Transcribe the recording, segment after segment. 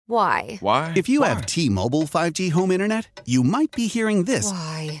Why? Why? If you have T-Mobile 5G home internet, you might be hearing this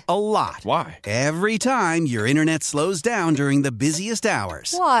Why? a lot. Why? Every time your internet slows down during the busiest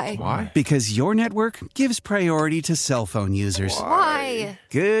hours. Why? Why? Because your network gives priority to cell phone users. Why?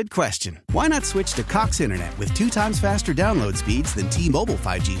 Good question. Why not switch to Cox Internet with 2 times faster download speeds than T-Mobile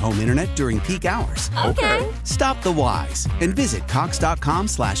 5G home internet during peak hours? Okay. Stop the whys and visit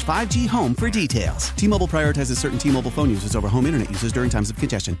cox.com/5G home for details. T-Mobile prioritizes certain T-Mobile phone users over home internet users during times of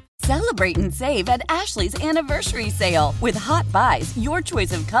congestion. Celebrate and save at Ashley's Anniversary Sale. With Hot Buys, your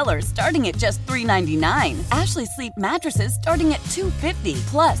choice of colors starting at just $3.99. Ashley Sleep mattresses starting at $2.50.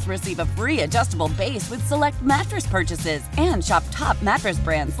 Plus, receive a free adjustable base with select mattress purchases. And shop top mattress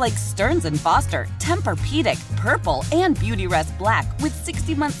brands like Stearns & Foster, Tempur-Pedic, Purple, and Beautyrest Black with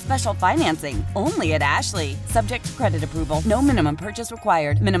 60-month special financing. Only at Ashley. Subject to credit approval. No minimum purchase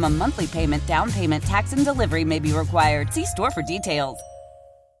required. Minimum monthly payment, down payment, tax, and delivery may be required. See store for details.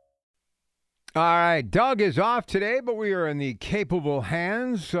 All right, Doug is off today, but we are in the capable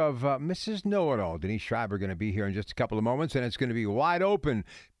hands of Mrs. Know-It-All. Denise Schreiber going to be here in just a couple of moments, and it's going to be wide open.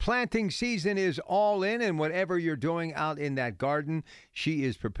 Planting season is all in, and whatever you're doing out in that garden, she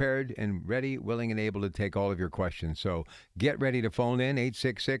is prepared and ready, willing, and able to take all of your questions. So get ready to phone in,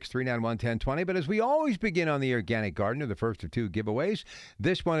 866-391-1020. But as we always begin on the organic garden, the first of 2 giveaways,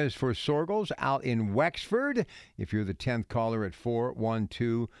 this one is for Sorgels out in Wexford. If you're the 10th caller at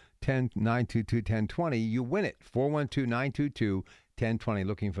 412-922-1020, you win it. 412-922-1020,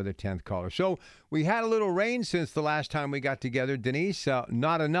 looking for the 10th caller. So we had a little rain since the last time we got together. Denise,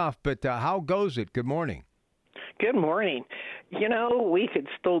 not enough, but how goes it? Good morning. Good morning. You know, we could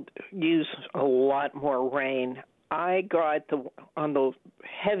still use a lot more rain. I got on the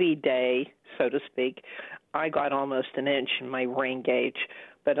heavy day, so to speak, I got almost an inch in my rain gauge.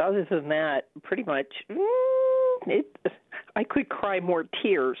 But other than that, pretty much, I could cry more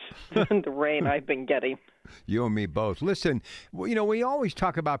tears than the rain I've been getting. You and me both. Listen, you know, we always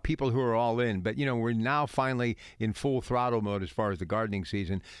talk about people who are all in, but, you know, we're now finally in full throttle mode as far as the gardening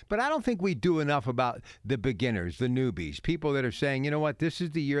season. But I don't think we do enough about the beginners, the newbies, people that are saying, you know what, this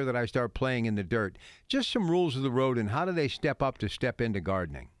is the year that I start playing in the dirt. Just some rules of the road and how do they step up to step into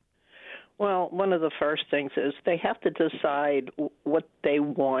gardening? Well, one of the first things is they have to decide what they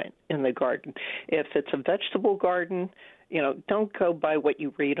want in the garden. If it's a vegetable garden, you know, don't go by what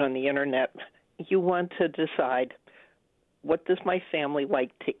you read on the internet. You want to decide, what does my family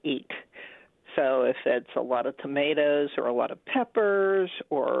like to eat? So if it's a lot of tomatoes or a lot of peppers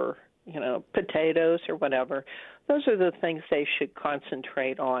or, you know, potatoes or whatever, those are the things they should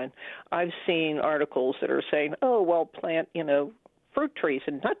concentrate on. I've seen articles that are saying, oh, well, plant, you know, fruit trees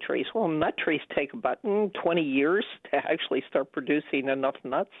and nut trees. Well, nut trees take about 20 years to actually start producing enough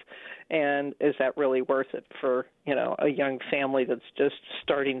nuts. And is that really worth it for, you know, a young family that's just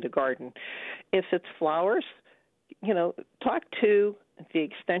starting to garden? If it's flowers, you know, talk to the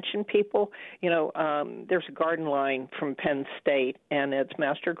extension people. You know, there's a garden line from Penn State, and it's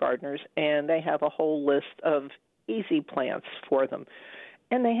Master Gardeners, and they have a whole list of easy plants for them.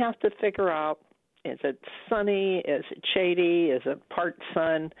 And they have to figure out, is it sunny? Is it shady? Is it part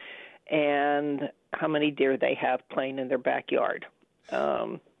sun? And how many deer they have playing in their backyard?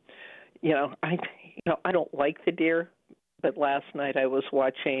 I don't like the deer, but last night I was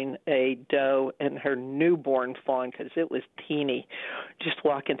watching a doe and her newborn fawn, because it was teeny, just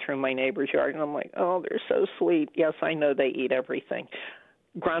walking through my neighbor's yard, and I'm like, oh, they're so sweet. Yes, I know they eat everything.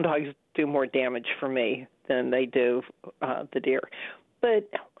 Groundhogs do more damage for me than they do the deer.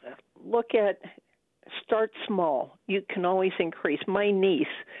 But start small. You can always increase. My niece,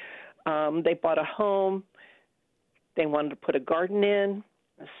 they bought a home. They wanted to put a garden in.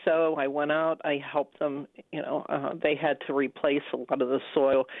 So I went out. I helped them. They had to replace a lot of the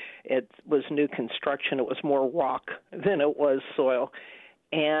soil. It was new construction. It was more rock than it was soil.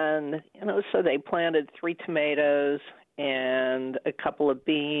 And, so they planted 3 tomatoes and a couple of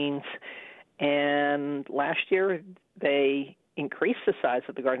beans. And last year they increased the size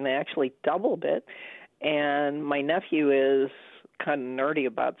of the garden. They actually doubled it. And my nephew is kind of nerdy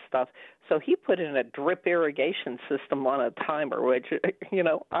about stuff, so he put in a drip irrigation system on a timer, which,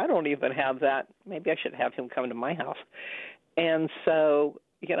 I don't even have that. Maybe I should have him come to my house. And so,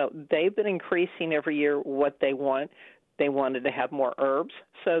 they've been increasing every year what they want. They wanted to have more herbs,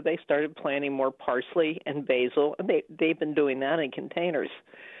 so they started planting more parsley and basil, and they've been doing that in containers.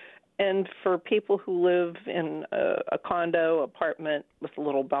 And for people who live in a condo, apartment with a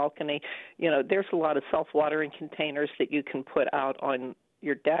little balcony, there's a lot of self-watering containers that you can put out on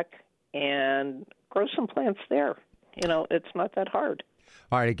your deck and grow some plants there. It's not that hard.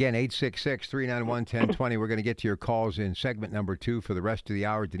 All right, again, 866-391-1020. We're going to get to your calls in segment number 2 for the rest of the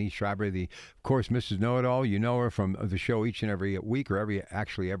hour. Denise Schreiber, of course, Mrs. Know-It-All. You know her from the show each and every week, or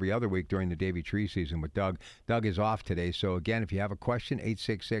every other week during the Davy Tree season with Doug. Doug is off today. So, again, if you have a question,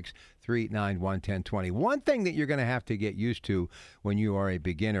 866-391-1020. One thing that you're going to have to get used to when you are a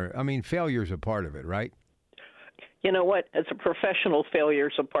beginner, I mean, failure's a part of it, right? You know what? As a professional,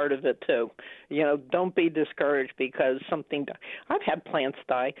 failure's a part of it, too. Don't be discouraged because something... I've had plants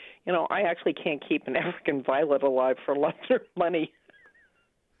die. I actually can't keep an African violet alive for lots of money.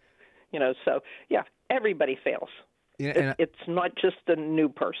 So, yeah, everybody fails. It's not just a new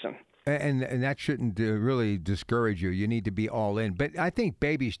person. And that shouldn't really discourage you. You need to be all in. But I think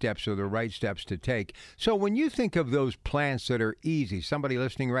baby steps are the right steps to take. So when you think of those plants that are easy, somebody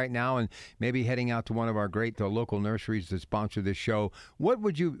listening right now and maybe heading out to one of our great local nurseries that sponsor this show, what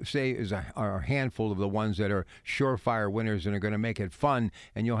would you say is a handful of the ones that are surefire winners and are going to make it fun,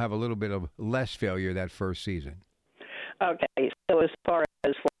 and you'll have a little bit of less failure that first season? Okay, so as far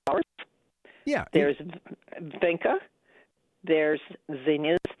as flowers, there's vinca. There's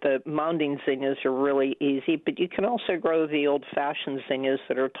zinnias. The mounding zinnias are really easy, but you can also grow the old-fashioned zinnias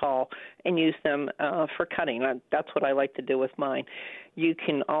that are tall and use them for cutting. That's what I like to do with mine. You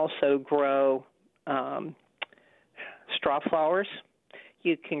can also grow straw flowers.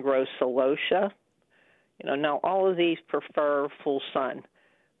 You can grow celosia. Now all of these prefer full sun,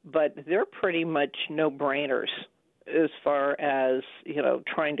 but they're pretty much no-brainers as far as,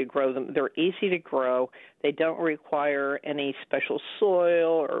 trying to grow them. They're easy to grow. They don't require any special soil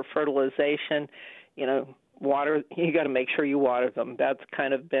or fertilization. Water, you got to make sure you water them. That's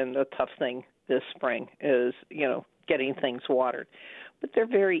kind of been the tough thing this spring is, getting things watered. But they're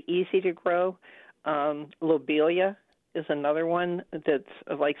very easy to grow. Lobelia is another one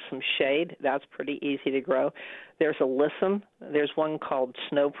that's like some shade. That's pretty easy to grow. There's alyssum. There's one called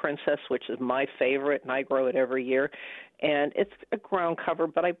Snow Princess, which is my favorite, and I grow it every year. And it's a ground cover,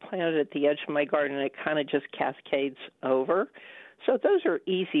 but I plant it at the edge of my garden, and it kind of just cascades over. So those are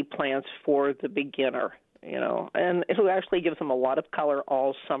easy plants for the beginner, and it'll actually give them a lot of color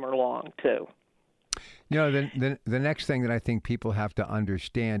all summer long, too. The next thing that I think people have to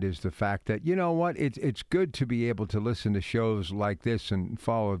understand is the fact that, it's good to be able to listen to shows like this and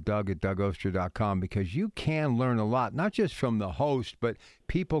follow Doug at DougOster.com, because you can learn a lot, not just from the host, but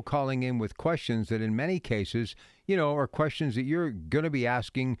people calling in with questions that in many cases, are questions that you're going to be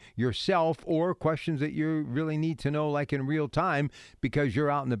asking yourself, or questions that you really need to know like in real time because you're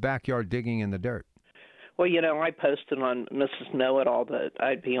out in the backyard digging in the dirt. Well, I posted on Mrs. Know-It-All that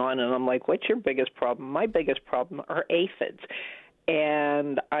I'd be on, and I'm like, what's your biggest problem? My biggest problem are aphids.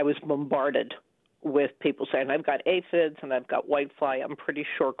 And I was bombarded with people saying, I've got aphids and I've got whitefly. I'm pretty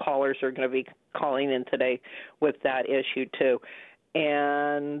sure callers are going to be calling in today with that issue, too.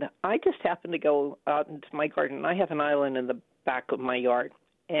 And I just happened to go out into my garden. I have an island in the back of my yard,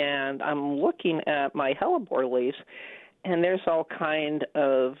 and I'm looking at my hellebore leaves, and there's all kind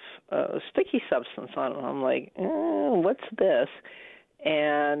of sticky substance on it. I'm like, what's this?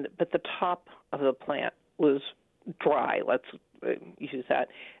 But the top of the plant was dry. Let's use that.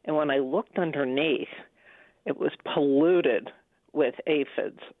 And when I looked underneath, it was polluted with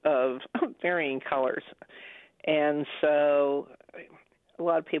aphids of varying colors. And so a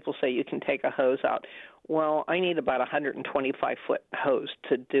lot of people say you can take a hose out. Well, I need about a 125-foot hose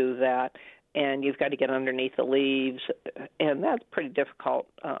to do that. And you've got to get underneath the leaves, and that's pretty difficult.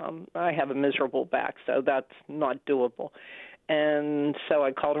 I have a miserable back, so that's not doable. And so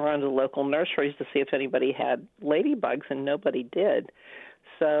I called around to the local nurseries to see if anybody had ladybugs, and nobody did.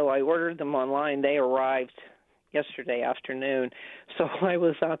 So I ordered them online. They arrived yesterday afternoon. So I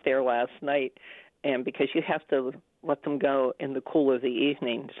was out there last night, and because you have to let them go in the cool of the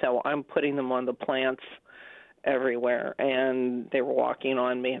evening, so I'm putting them on the plants everywhere, and they were walking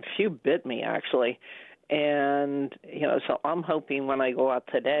on me. A few bit me, actually. And, so I'm hoping when I go out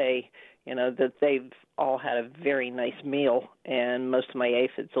today, that they've all had a very nice meal, and most of my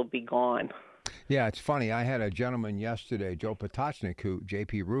aphids will be gone. Yeah, it's funny. I had a gentleman yesterday, Joe Potocnik,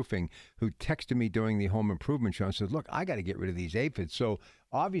 JP Roofing, who texted me during the home improvement show and said, look, I got to get rid of these aphids. So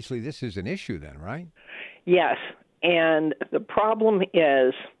obviously this is an issue then, right? Yes, and the problem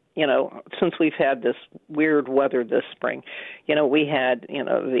is, since we've had this weird weather this spring, we had,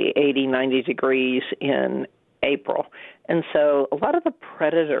 the 80, 90 degrees in April. And so a lot of the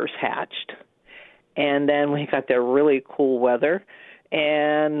predators hatched. And then we got the really cool weather,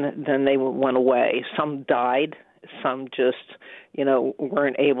 and then they went away. Some died. Some just,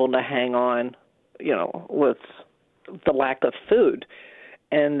 weren't able to hang on, with the lack of food.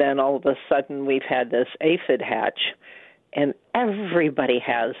 And then all of a sudden we've had this aphid hatch. and everybody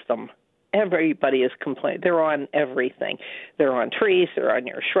has them. Everybody is complaining. They're on everything. They're on trees. They're on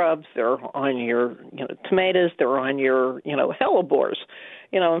your shrubs. They're on your tomatoes. They're on your hellebores.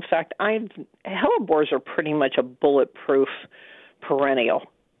 In fact, hellebores are pretty much a bulletproof perennial,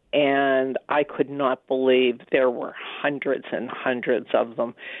 and I could not believe there were hundreds and hundreds of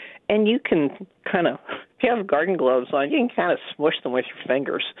them. And you can if you have garden gloves on, you can kind of smush them with your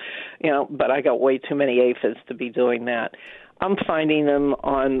fingers, but I got way too many aphids to be doing that. I'm finding them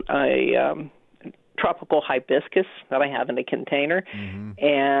on a tropical hibiscus that I have in a container,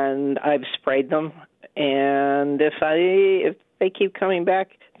 and I've sprayed them. And if they keep coming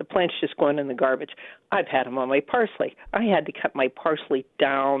back, the plant's just going in the garbage. I've had them on my parsley. I had to cut my parsley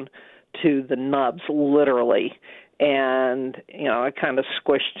down to the nubs, literally, and I kind of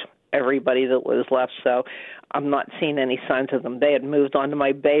squished everybody that was left, so I'm not seeing any signs of them. They had moved on to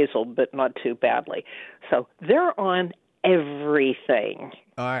my basil, but not too badly. So they're on everything.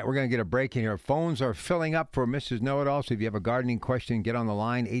 All right, we're going to get a break in here. Phones are filling up for Mrs. Know-It-All, so if you have a gardening question, get on the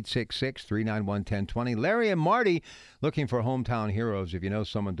line, 866-391-1020. Larry and Marty looking for hometown heroes. If you know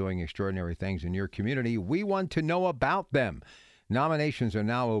someone doing extraordinary things in your community, we want to know about them. Nominations are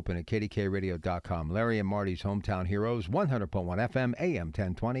now open at kdkradio.com. Larry and Marty's Hometown Heroes, 100.1 FM, AM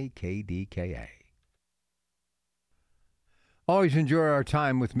 1020, KDKA. Always enjoy our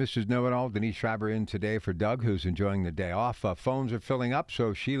time with Mrs. Know-It-All. Denise Schreiber in today for Doug, who's enjoying the day off. Phones are filling up,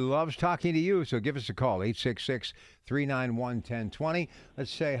 so she loves talking to you. So give us a call, 866-391-1020.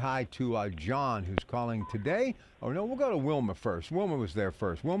 Let's say hi to John, who's calling today. Oh, no, we'll go to Wilma first. Wilma was there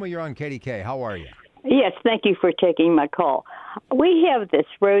first. Wilma, you're on KDK. How are you? Yes, thank you for taking my call. We have this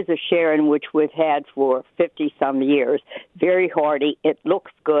Rose of Sharon, which we've had for 50-some years. Very hardy. It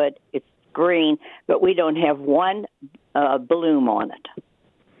looks good. It's green, but we don't have one bloom on it.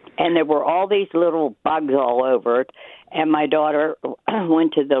 And there were all these little bugs all over it. And my daughter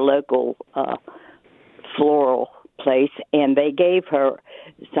went to the local floral place, and they gave her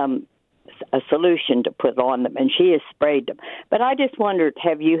a solution to put on them, and she has sprayed them. But I just wondered,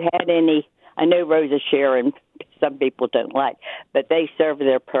 have you had any? I know Rose of Sharon, some people don't like, but they serve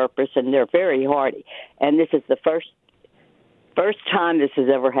their purpose, and they're very hardy. And this is the first time this has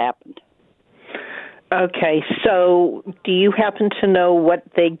ever happened. Okay, so do you happen to know what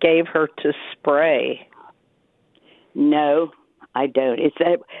they gave her to spray? No, I don't.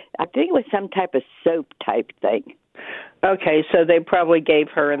 I think it was some type of soap type thing. Okay, so they probably gave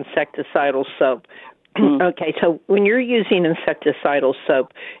her insecticidal soap. Okay, so when you're using insecticidal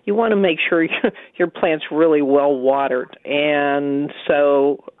soap, you want to make sure your plant's really well watered. And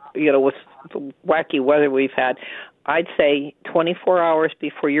so, with the wacky weather we've had, I'd say 24 hours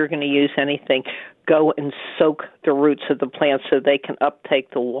before you're going to use anything, go and soak the roots of the plant so they can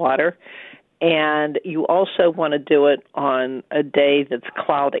uptake the water. And you also want to do it on a day that's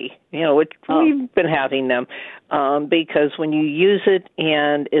cloudy, which we've been having them, because when you use it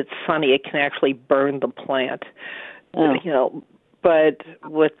and it's sunny, it can actually burn the plant. But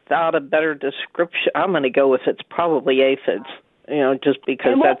without a better description, I'm going to go with it's probably aphids. Just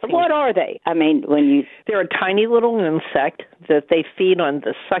because what are they? I mean, they're a tiny little insect that they feed on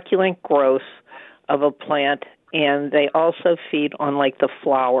the succulent growth of a plant, and they also feed on the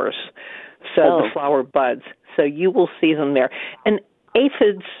flowers, the flower buds. So you will see them there. And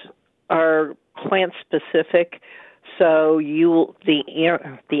aphids are plant specific, so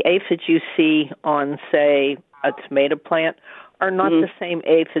the aphids you see on, say, a tomato plant are not the same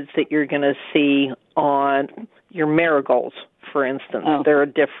aphids that you're going to see on your marigolds, for instance. They're a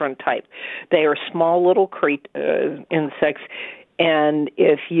different type. They are small little insects, and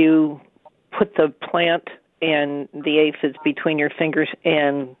if you put the plant and the aphids between your fingers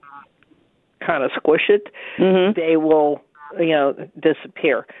and kind of squish it, they will,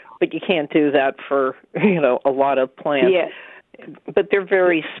 disappear. But you can't do that for, a lot of plants. Yeah. But they're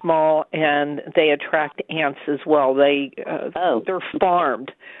very small, and they attract ants as well. They're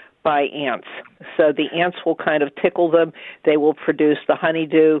farmed by ants. So the ants will kind of tickle them. They will produce the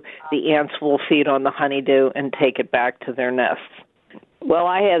honeydew. The ants will feed on the honeydew and take it back to their nests. Well,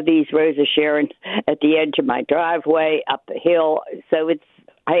 I have these Rose of Sharon at the edge of my driveway, up the hill, so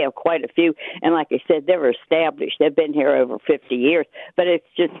I have quite a few. And like I said, they're established. They've been here over 50 years. But it's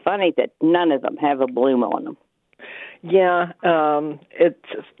just funny that none of them have a bloom on them. Yeah,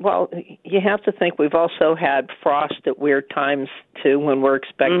 you have to think we've also had frost at weird times, too, when we're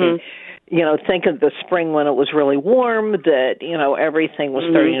expecting, think of the spring when it was really warm, that, everything was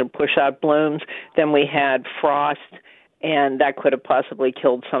starting to push out blooms. Then we had frost, and that could have possibly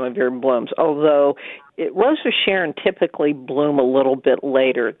killed some of your blooms. Although Rose of Sharon typically bloom a little bit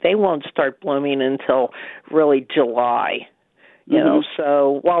later. They won't start blooming until really July. You know,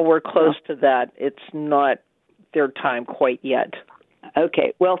 so while we're close to that, it's not their time quite yet.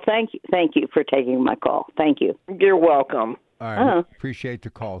 Okay. Well, thank you for taking my call. Thank you. You're welcome. All right. Appreciate the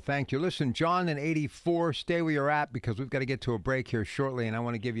call. Thank you. Listen, John in 84, stay where you're at because we've got to get to a break here shortly, and I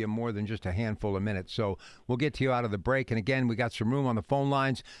want to give you more than just a handful of minutes. So we'll get to you out of the break. And again, we got some room on the phone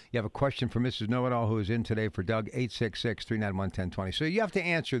lines. You have a question for Mrs. Know-It-All, who is in today for Doug, 866-391-1020. So you have to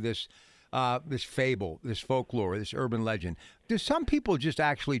answer this fable, this folklore, this urban legend. Do some people just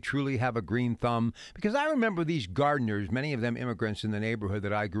actually truly have a green thumb? Because I remember these gardeners, many of them immigrants in the neighborhood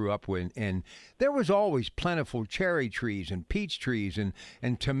that I grew up in, there was always plentiful cherry trees and peach trees and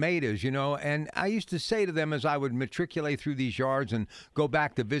tomatoes, you know, and I used to say to them as I would matriculate through these yards and go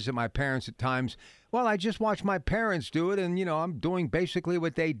back to visit my parents at times, well, I just watched my parents do it, and, you know, I'm doing basically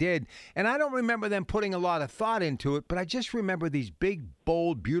what they did. And I don't remember them putting a lot of thought into it, but I just remember these big,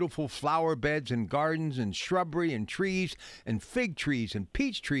 bold, beautiful flower beds and gardens and shrubbery and trees and fig trees and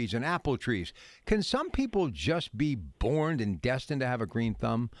peach trees and apple trees. Can some people just be born and destined to have a green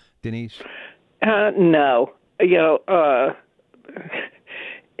thumb, Denise? No. You know,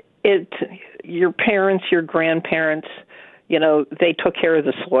 your parents, your grandparents, you know, they took care of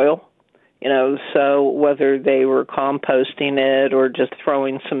the soil. You know, so whether they were composting it or just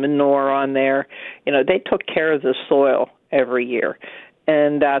throwing some manure on there, you know, they took care of the soil every year.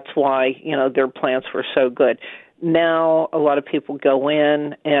 And that's why, you know, their plants were so good. Now, a lot of people go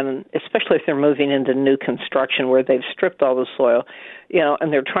in, and especially if they're moving into new construction where they've stripped all the soil, you know,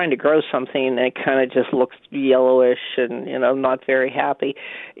 and they're trying to grow something, and it kind of just looks yellowish and, you know, not very happy.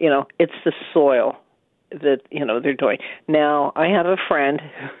 You know, it's the soil that, you know, they're doing. Now, I have a friend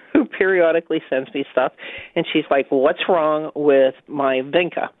who periodically sends me stuff, and she's like, well, what's wrong with my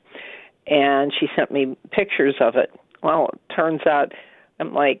vinca? And she sent me pictures of it. Well, it turns out,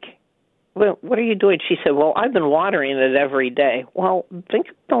 I'm like, well, what are you doing? She said, well, I've been watering it every day. Well,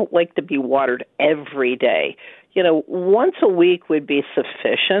 vinca don't like to be watered every day. You know, once a week would be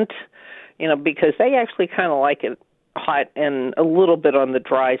sufficient, you know, because they actually kind of like it hot and a little bit on the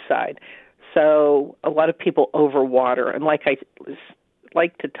dry side. So a lot of people overwater, and like I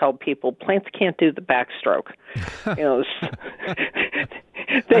like to tell people, plants can't do the backstroke. You know,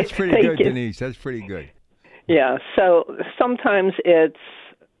 that's pretty good, Denise. That's pretty good. Yeah. So sometimes it's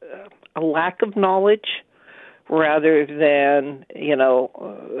a lack of knowledge rather than, you know,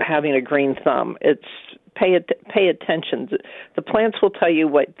 having a green thumb. It's pay attention. The plants will tell you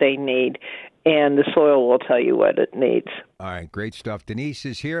what they need, and the soil will tell you what it needs. All right, great stuff. Denise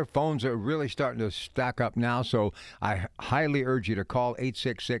is here. Phones are really starting to stack up now, so I highly urge you to call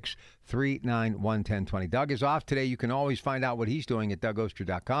 866-391-1020. Doug is off today. You can always find out what he's doing at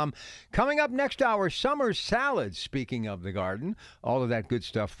DougOster.com. Coming up next hour, summer salads, speaking of the garden. All of that good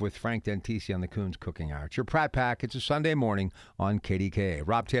stuff with Frank Dentisi on the Coons Cooking Hour. It's your Pratt Pack. It's a Sunday morning on KDKA.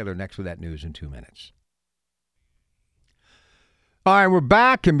 Rob Taylor next with that news in 2 minutes. All right, we're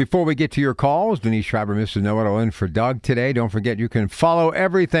back, and before we get to your calls, Denise Schreiber, Mrs. Know-It-All, in for Doug today. Don't forget you can follow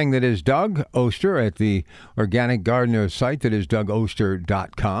everything that is Doug Oster at the Organic Gardener site that is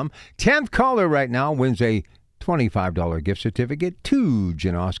DougOster.com. 10th caller right now wins a $25 gift certificate to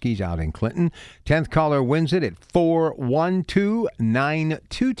Janoski's out in Clinton. 10th caller wins it at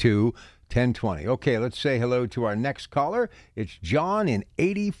 412-922-1020. Okay, let's say hello to our next caller. It's John in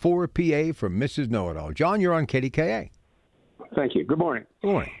 84 PA from Mrs. Know-It-All. John, you're on KDKA. Thank you. Good morning.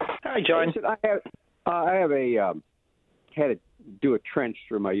 Good morning. Hi, John. Listen, I had to do a trench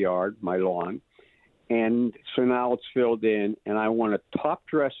through my yard, my lawn, and so now it's filled in, and I want to top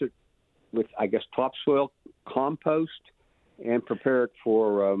dress it with, I guess, topsoil compost and prepare it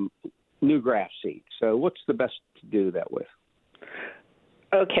for new grass seed. So what's the best to do that with?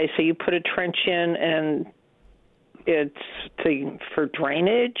 Okay, so you put a trench in, and it's for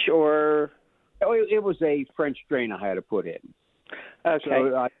drainage, or? Oh, it was a French drain I had to put in. Okay.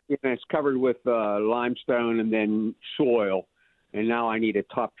 So it's covered with limestone and then soil, and now I need to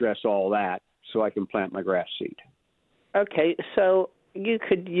top dress all that so I can plant my grass seed. Okay, so you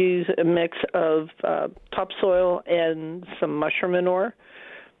could use a mix of topsoil and some mushroom manure,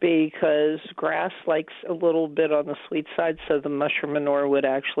 because grass likes a little bit on the sweet side, so the mushroom manure would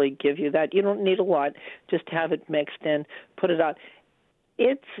actually give you that. You don't need a lot, just have it mixed in, put it out.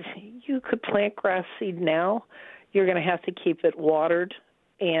 You could plant grass seed now. You're going to have to keep it watered,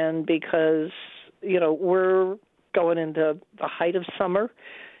 and because, you know, we're going into the height of summer,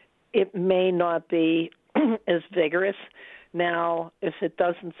 it may not be as vigorous. Now, if it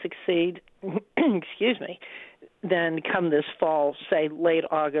doesn't succeed, excuse me, then come this fall, say late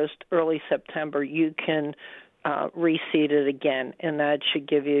August, early September, you can reseed it again, and that should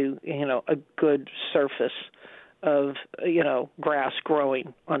give you, a good surface of, grass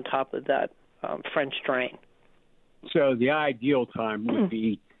growing on top of that French drain. So the ideal time would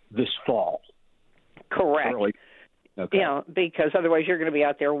be this fall. Correct. Early. Okay. Yeah, because otherwise you're going to be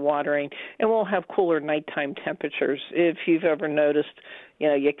out there watering, and we'll have cooler nighttime temperatures. If you've ever noticed,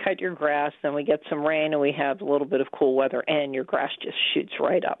 you cut your grass, then we get some rain, and we have a little bit of cool weather, and your grass just shoots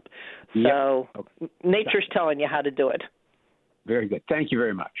right up. So nature's telling you how to do it. Very good. Thank you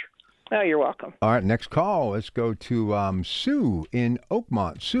very much. Oh, you're welcome. All right, next call. Let's go to Sue in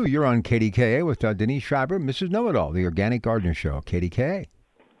Oakmont. Sue, you're on KDKA with Denise Schreiber, Mrs. Know-It-All, the Organic Gardener Show, KDKA.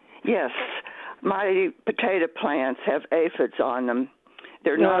 Yes. My potato plants have aphids on them.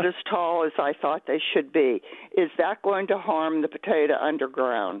 They're not as tall as I thought they should be. Is that going to harm the potato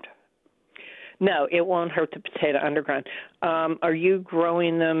underground? No, it won't hurt the potato underground. Are you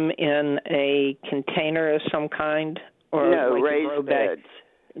growing them in a container of some kind? Or no, like raised beds.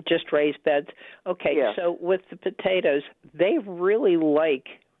 Just raised beds? Okay, yeah. So with the potatoes, they really like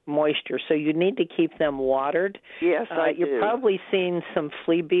moisture, so you need to keep them watered. Yes, I do. You're probably seeing some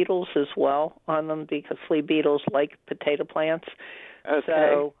flea beetles as well on them because flea beetles like potato plants. Okay.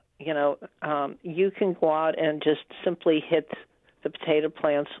 So, you can go out and just simply hit the potato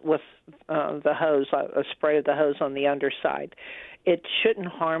plants with the hose, a spray of the hose on the underside. It shouldn't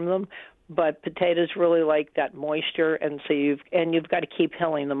harm them, but potatoes really like that moisture, and so you've got to keep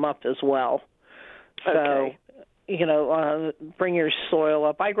hilling them up as well. Okay. So, bring your soil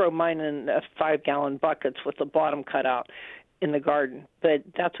up. I grow mine in 5-gallon buckets with the bottom cut out in the garden, but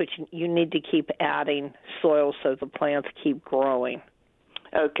that's what you need to keep adding soil so the plants keep growing.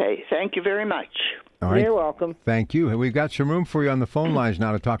 Okay, thank you very much. All right. You're welcome. Thank you. We've got some room for you on the phone lines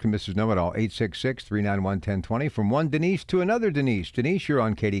now to talk to Mrs. Know-It-All, 866-391-1020. From one Denise to another Denise. Denise, you're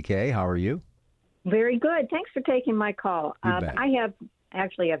on KDK. How are you? Very good. Thanks for taking my call. I have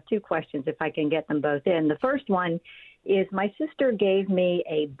two questions, if I can get them both in. The first one is my sister gave me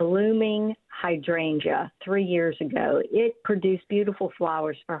a blooming hydrangea 3 years ago. It produced beautiful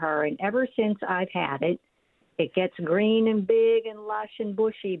flowers for her, and ever since I've had it, it gets green and big and lush and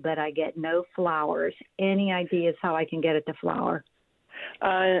bushy, but I get no flowers. Any ideas how I can get it to flower?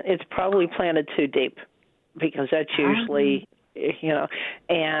 It's probably planted too deep because that's usually,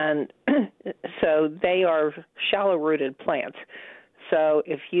 and so they are shallow-rooted plants. So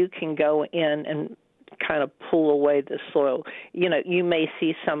if you can go in and kind of pull away the soil, you may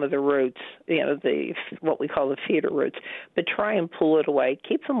see some of the roots, what we call the feeder roots, but try and pull it away.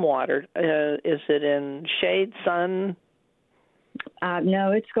 Keep them watered. Is it in shade, sun?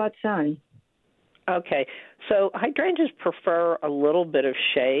 No, it's got sun. Okay. So hydrangeas prefer a little bit of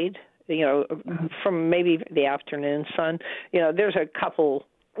shade, from maybe the afternoon sun. There's a couple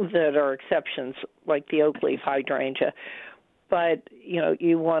that are exceptions, like the oak leaf hydrangea. But,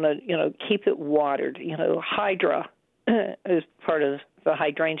 you want to, keep it watered. Hydra is part of the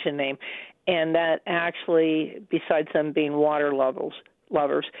hydrangea name. And that actually, besides them being water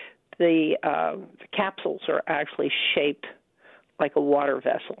lovers, the capsules are actually shaped like a water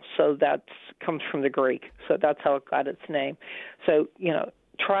vessel. So that comes from the Greek. So that's how it got its name. So,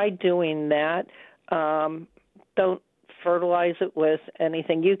 try doing that. Don't fertilize it with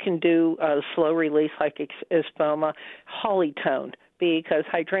anything. You can do a slow release like espoma, holly tone, because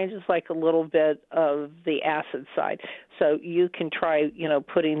hydrangeas like a little bit of the acid side. So you can try,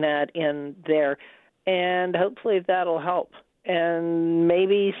 putting that in there, and hopefully that'll help. And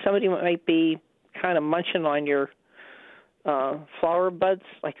maybe somebody might be kind of munching on your flower buds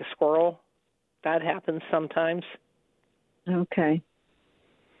like a squirrel. That happens sometimes. Okay.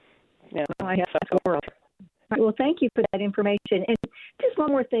 Yeah. Well, I have a squirrel. Well, thank you for that information. And just one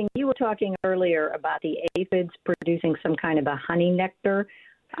more thing. You were talking earlier about the aphids producing some kind of a honey nectar.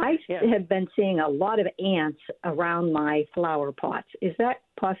 I have been seeing a lot of ants around my flower pots. Is that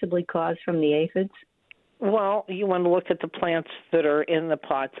possibly caused from the aphids? Well, you want to look at the plants that are in the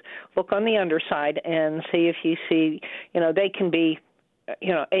pots. Look on the underside and see if you see, they can be,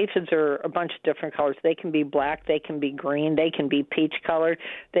 aphids are a bunch of different colors. They can be black, they can be green, they can be peach colored,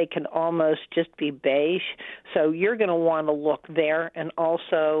 they can almost just be beige. So you're going to want to look there and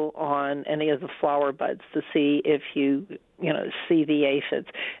also on any of the flower buds to see if you, see the aphids.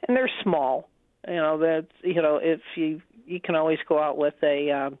 And they're small. If you can always go out with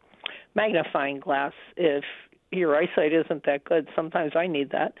a magnifying glass if your eyesight isn't that good. Sometimes I need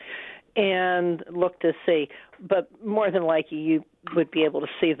that. And look to see. But more than likely, you would be able to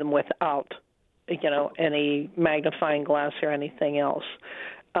see them without, any magnifying glass or anything else.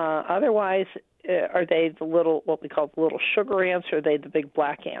 Otherwise, are they the little, what we call the little sugar ants, or are they the big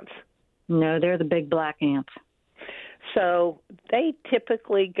black ants? No, they're the big black ants. So they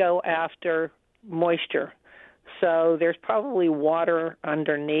typically go after moisture. So there's probably water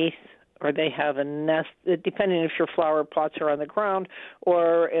underneath, or they have a nest, depending if your flower pots are on the ground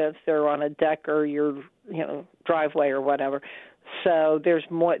or if they're on a deck or your driveway or whatever. So there's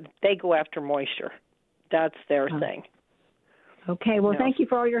more. They go after moisture. That's their thing. Okay. Well, thank you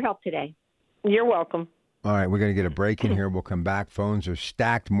for all your help today. You're welcome. All right, we're going to get a break in here. We'll come back. Phones are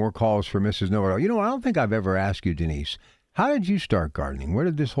stacked. More calls for Mrs. Know-It-All. You know, I don't think I've ever asked you, Denise, how did you start gardening? Where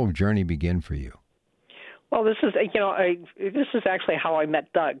did this whole journey begin for you? Well, this is this is actually how I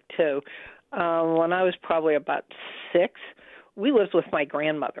met Doug too. When I was probably about 6, we lived with my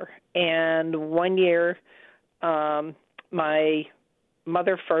grandmother, and one year, my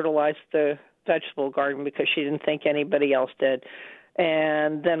mother fertilized the vegetable garden because she didn't think anybody else did.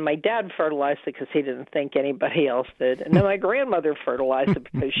 And then my dad fertilized it because he didn't think anybody else did. And then my grandmother fertilized it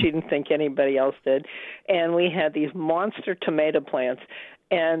because she didn't think anybody else did. And we had these monster tomato plants.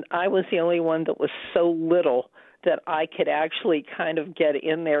 And I was the only one that was so little that I could actually kind of get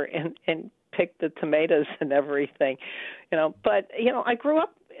in there and pick the tomatoes and everything. But I grew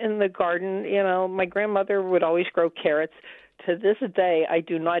up in the garden. My grandmother would always grow carrots. To this day, I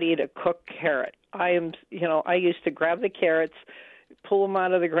do not eat a cooked carrot. I used to grab the carrots, pull them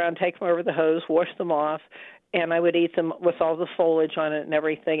out of the ground, take them over the hose, wash them off, and I would eat them with all the foliage on it and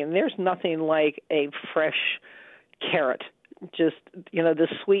everything. And there's nothing like a fresh carrot, just, the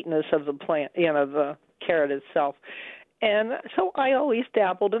sweetness of the plant, the carrot itself. And so I always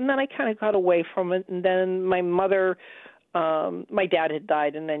dabbled, and then I kind of got away from it. And then my mother, my dad had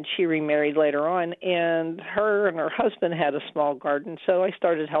died, and then she remarried later on, and her husband had a small garden, so I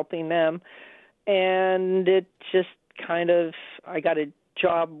started helping them. And it just I got a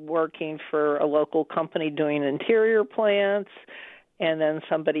job working for a local company doing interior plants, and then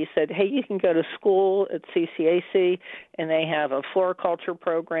somebody said, hey, you can go to school at CCAC, and they have a floriculture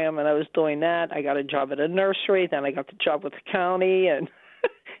program, and I was doing that. I got a job at a nursery, then I got the job with the county, and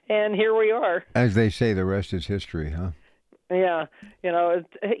and here we are. As they say, the rest is history, huh? Yeah,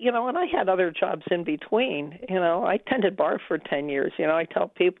 and I had other jobs in between. I tended bar for 10 years. I tell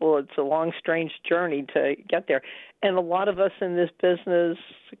people it's a long, strange journey to get there. And a lot of us in this business,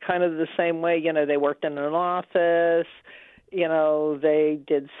 kind of the same way, they worked in an office, they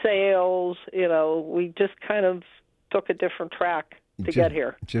did sales, we just kind of took a different track to get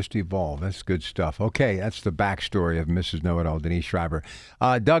here. Just evolve. That's good stuff. Okay, that's the backstory of Mrs. Know-It-All, Denise Schreiber.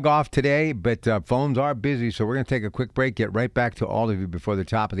 Doug off today, but phones are busy, so we're going to take a quick break, get right back to all of you before the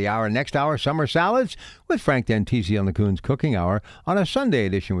top of the hour. Next hour, Summer Salads with Frank Dentisi on the Coons Cooking Hour on a Sunday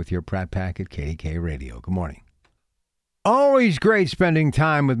edition with your Pratt Pack at KDK Radio. Good morning. Always great spending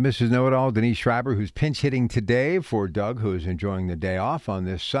time with Mrs. Know-It-All, Denise Schreiber, who's pinch hitting today for Doug, who is enjoying the day off on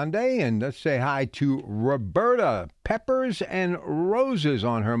this Sunday. And let's say hi to Roberta. Peppers and roses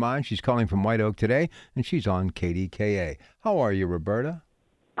on her mind. She's calling from White Oak today, and she's on KDKA. How are you, Roberta?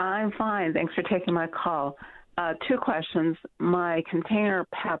 I'm fine. Thanks for taking my call. 2 questions. My container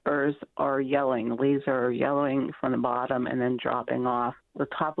peppers are yellowing. The leaves are yellowing from the bottom and then dropping off. The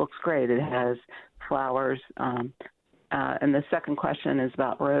top looks great. It has flowers. And the second question is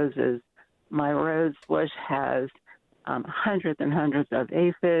about roses. My rose bush has hundreds and hundreds of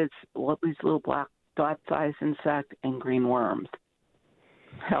aphids, these little black dot-sized insect, and green worms.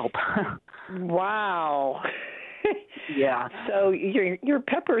 Help. Wow. Yeah. So your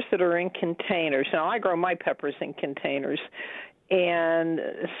peppers that are in containers. Now, I grow my peppers in containers, and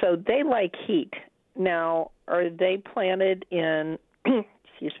so they like heat. Now, are they planted in,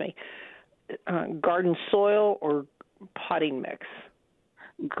 excuse me, garden soil or potting mix?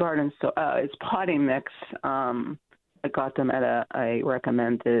 Garden soil. It's potting mix. I got them at a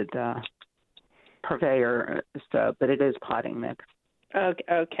recommended purveyor, but it is potting mix.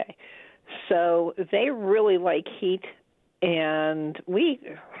 Okay. So they really like heat, and we've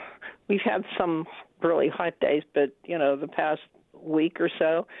had some really hot days, but the past week or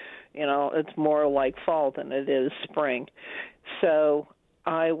so, it's more like fall than it is spring. So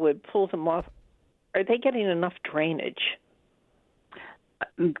I would pull them off. Are they getting enough drainage?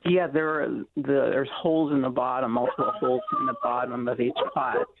 Yeah, there's holes in the bottom, multiple holes in the bottom of each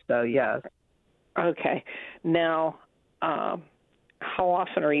pot. So yes. Okay. Now, how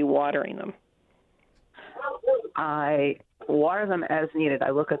often are you watering them? I water them as needed.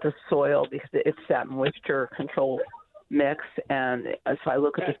 I look at the soil because it's that moisture control mix, and so I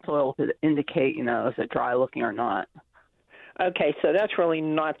look at the soil to indicate, is it dry looking or not. Okay, so that's really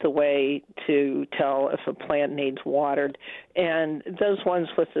not the way to tell if a plant needs watered. And those ones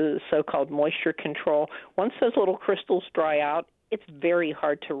with the so-called moisture control, once those little crystals dry out, it's very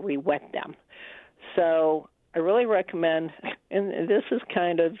hard to re-wet them. So I really recommend, and this is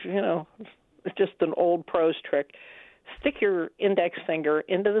kind of, just an old pro's trick, stick your index finger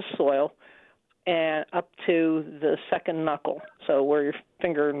into the soil and up to the second knuckle, so where your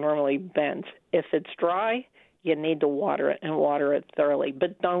finger normally bends. If it's dry, you need to water it and water it thoroughly,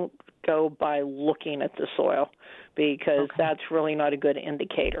 but don't go by looking at the soil because that's really not a good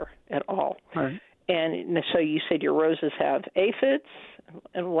indicator at all. Right. And so you said your roses have aphids,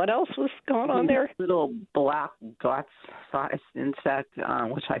 and what else was going on there? Little black dot-sized insect,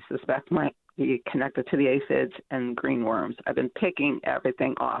 which I suspect might be connected to the aphids, and green worms. I've been picking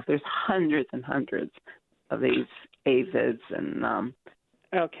everything off. There's hundreds and hundreds of these aphids and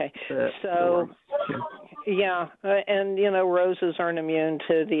okay. The worms, too. Yeah, and roses aren't immune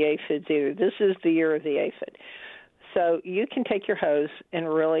to the aphids either. This is the year of the aphid. So you can take your hose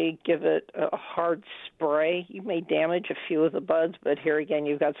and really give it a hard spray. You may damage a few of the buds, but here again,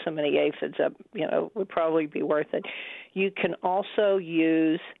 you've got so many aphids up, would probably be worth it. You can also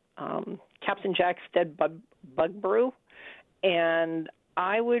use Captain Jack's Dead Bug Brew, and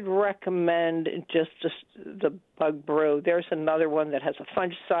I would recommend just the Bug Brew. There's another one that has a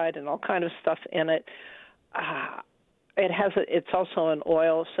fungicide and all kind of stuff in it. It's also an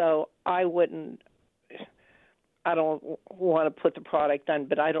oil, so I don't want to put the product on,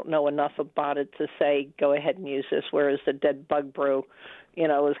 but I don't know enough about it to say go ahead and use this, whereas the Dead Bug Brew,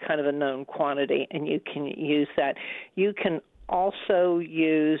 is kind of a known quantity, and you can use that. You can also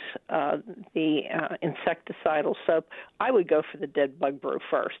use the insecticidal soap. I would go for the Dead Bug Brew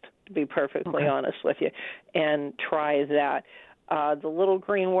first, to be perfectly honest with you, and try that. The little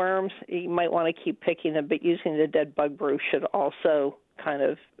green worms, you might want to keep picking them, but using the Dead Bug Brew should also kind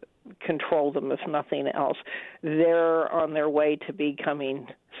of control them, if nothing else. They're on their way to becoming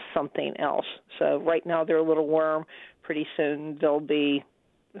something else. So right now they're a little worm. Pretty soon they'll be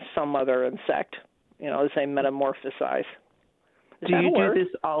some other insect, as they metamorphosize. Do you do this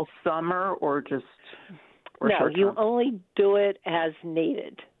all summer or just No, you only do it as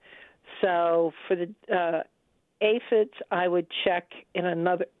needed. So for the aphids, I would check in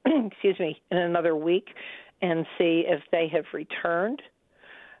another week and see if they have returned.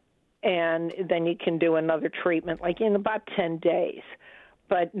 And then you can do another treatment, like in about 10 days.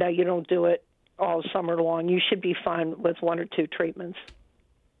 But no, you don't do it all summer long. You should be fine with 1 or 2 treatments.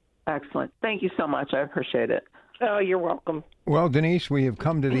 Excellent. Thank you so much. I appreciate it. Oh, you're welcome. Well, Denise, we have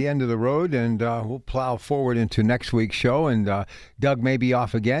come to the end of the road, and we'll plow forward into next week's show. And Doug may be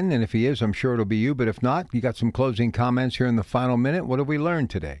off again, and if he is, I'm sure it'll be you. But if not, you got some closing comments here in the final minute. What have we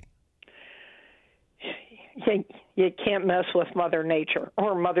learned today? You can't mess with Mother Nature,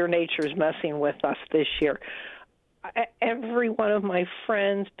 or Mother Nature's messing with us this year. Every one of my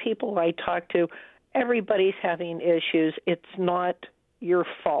friends, people I talk to, everybody's having issues. It's not your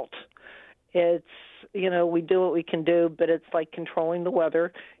fault. It's, we do what we can do, but it's like controlling the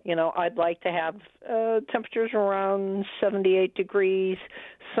weather. I'd like to have temperatures around 78 degrees,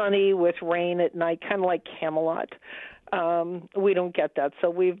 sunny with rain at night, kind of like Camelot. We don't get that, so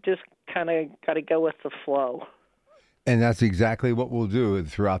we've just kind of got to go with the flow. And that's exactly what we'll do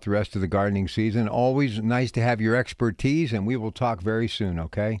throughout the rest of the gardening season. Always nice to have your expertise, and we will talk very soon,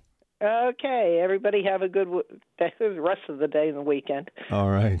 okay? Okay. Everybody have a good rest of the day and the weekend. All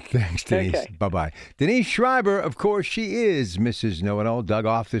right. Thanks, Denise. Okay. Bye-bye. Denise Schreiber, of course, she is Mrs. Know-It-All. Doug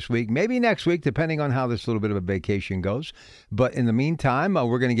off this week, maybe next week, depending on how this little bit of a vacation goes. But in the meantime,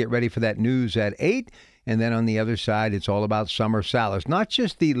 we're going to get ready for that news at 8. And then on the other side, it's all about summer salads. Not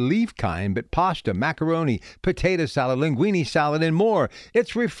just the leaf kind, but pasta, macaroni, potato salad, linguine salad, and more.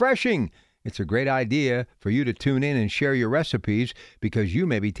 It's refreshing. It's a great idea for you to tune in and share your recipes because you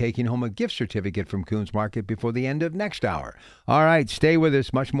may be taking home a gift certificate from Coons Market before the end of next hour. All right, stay with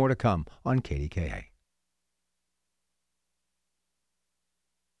us. Much more to come on KDKA.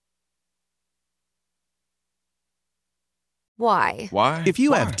 Why? If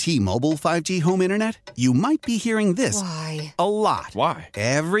you have T-Mobile 5G home internet, you might be hearing this a lot. Why?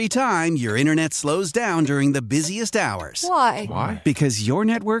 Every time your internet slows down during the busiest hours. Why? Because your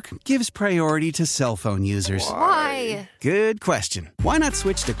network gives priority to cell phone users. Why? Good question. Why not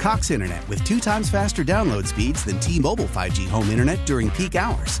switch to Cox Internet with 2 times faster download speeds than T-Mobile 5G home internet during peak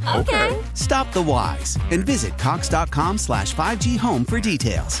hours? Okay. Stop the whys and visit Cox.com/5G home for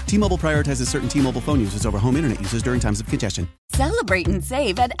details. T-Mobile prioritizes certain T-Mobile phone users over home internet users during times of congestion. Celebrate and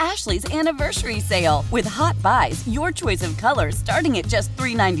save at Ashley's Anniversary Sale. With Hot Buys, your choice of colors starting at just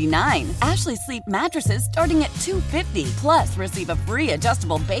 $3.99. Ashley Sleep mattresses starting at $2.50. Plus, receive a free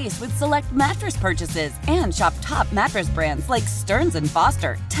adjustable base with select mattress purchases. And shop top mattress brands like Stearns &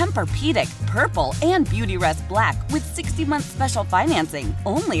 Foster, Tempur-Pedic, Purple, and Beautyrest Black with 60-month special financing.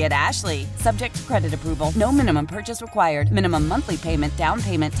 Only at Ashley. Subject to credit approval. No minimum purchase required. Minimum monthly payment, down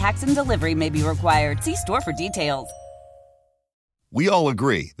payment, tax, and delivery may be required. See store for details. We all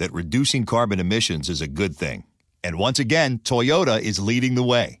agree that reducing carbon emissions is a good thing. And once again, Toyota is leading the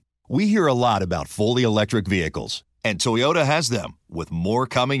way. We hear a lot about fully electric vehicles, and Toyota has them, with more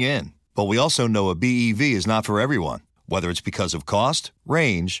coming in. But we also know a BEV is not for everyone, whether it's because of cost,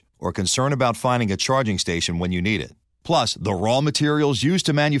 range, or concern about finding a charging station when you need it. Plus, the raw materials used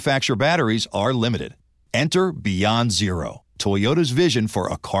to manufacture batteries are limited. Enter Beyond Zero, Toyota's vision for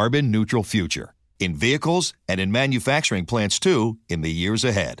a carbon-neutral future. In vehicles and in manufacturing plants, too, in the years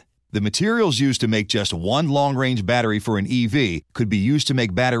ahead. The materials used to make just one long-range battery for an EV could be used to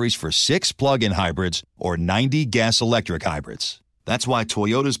make batteries for 6 plug-in hybrids or 90 gas-electric hybrids. That's why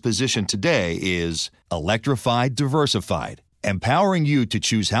Toyota's position today is electrified, diversified, empowering you to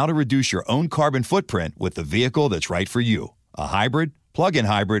choose how to reduce your own carbon footprint with the vehicle that's right for you, a hybrid, plug-in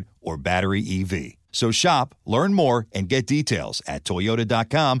hybrid, or battery EV. So shop, learn more, and get details at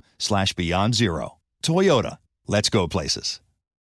toyota.com/beyond zero. Toyota, let's go places.